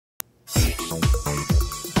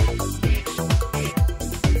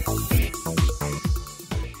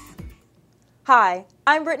Hi,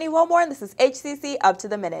 I'm Brittany Wilmore and this is HCC Up to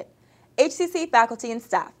the Minute. HCC faculty and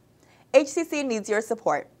staff. HCC needs your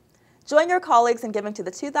support. Join your colleagues in giving to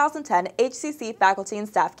the 2010 HCC Faculty and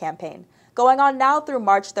Staff Campaign, going on now through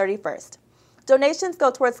March 31st. Donations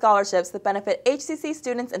go towards scholarships that benefit HCC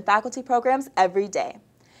students and faculty programs every day.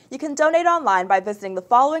 You can donate online by visiting the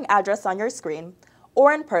following address on your screen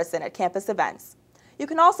or in person at campus events. You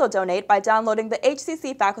can also donate by downloading the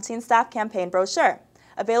HCC Faculty and Staff Campaign brochure,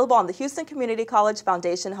 available on the Houston Community College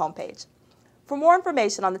Foundation homepage. For more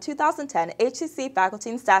information on the 2010 HCC Faculty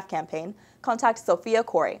and Staff Campaign, contact Sophia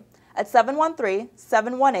Corey at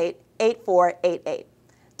 713-718-8488.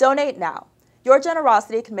 Donate now. Your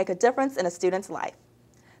generosity can make a difference in a student's life.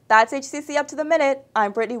 That's HCC Up to the Minute.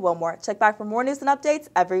 I'm Brittany Wilmore. Check back for more news and updates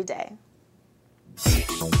every day.